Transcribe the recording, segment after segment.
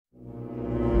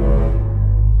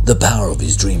The power of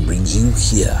his dream brings you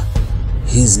here.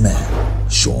 His man,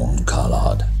 Sean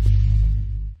Carlard.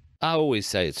 I always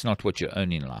say it's not what you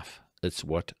own in life, it's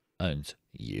what owns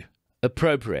you.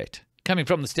 Appropriate. Coming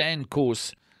from the stand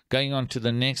course, going on to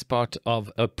the next part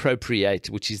of appropriate,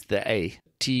 which is the A.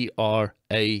 Trauma.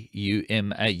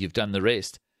 You've done the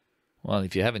rest. Well,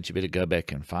 if you haven't, you better go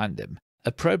back and find them.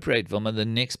 Appropriate, Wilma, the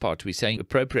next part we're saying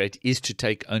appropriate is to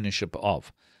take ownership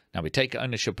of. Now, we take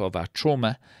ownership of our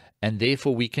trauma, and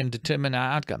therefore we can determine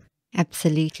our outcome.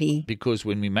 Absolutely. Because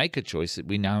when we make a choice,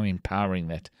 we're now empowering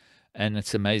that. And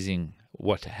it's amazing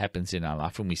what happens in our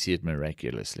life when we see it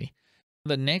miraculously.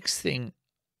 The next thing,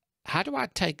 how do I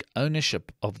take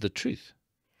ownership of the truth?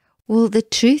 Well, the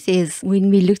truth is, when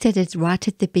we looked at it right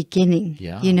at the beginning,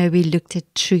 we looked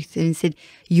at truth and said,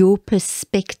 your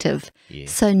perspective.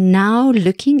 Yes. So now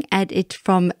looking at it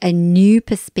from a new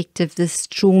perspective, this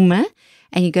trauma,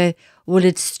 and you go, well,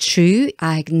 it's true.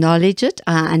 I acknowledge it.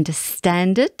 I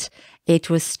understand it. It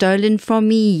was stolen from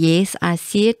me. Yes, I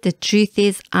see it. The truth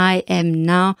is I am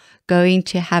now going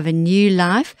to have a new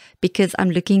life because I'm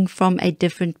looking from a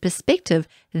different perspective.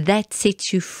 That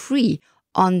sets you free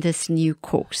on this new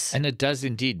course. And it does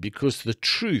indeed, because the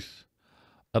truth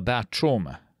about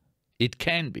trauma, it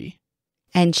can be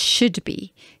and should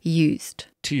be used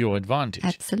to your advantage.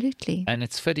 Absolutely. And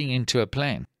it's fitting into a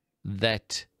plan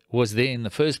that was there in the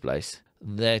first place,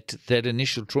 that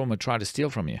initial trauma tried to steal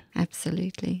from you.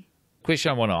 Absolutely.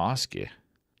 Question I want to ask you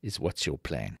is, what's your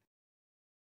plan?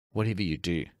 Whatever you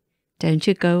do, don't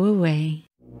you go away.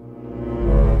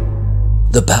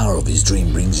 The power of his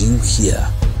dream brings you here.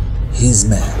 His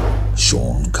man,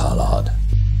 Sean Carlard.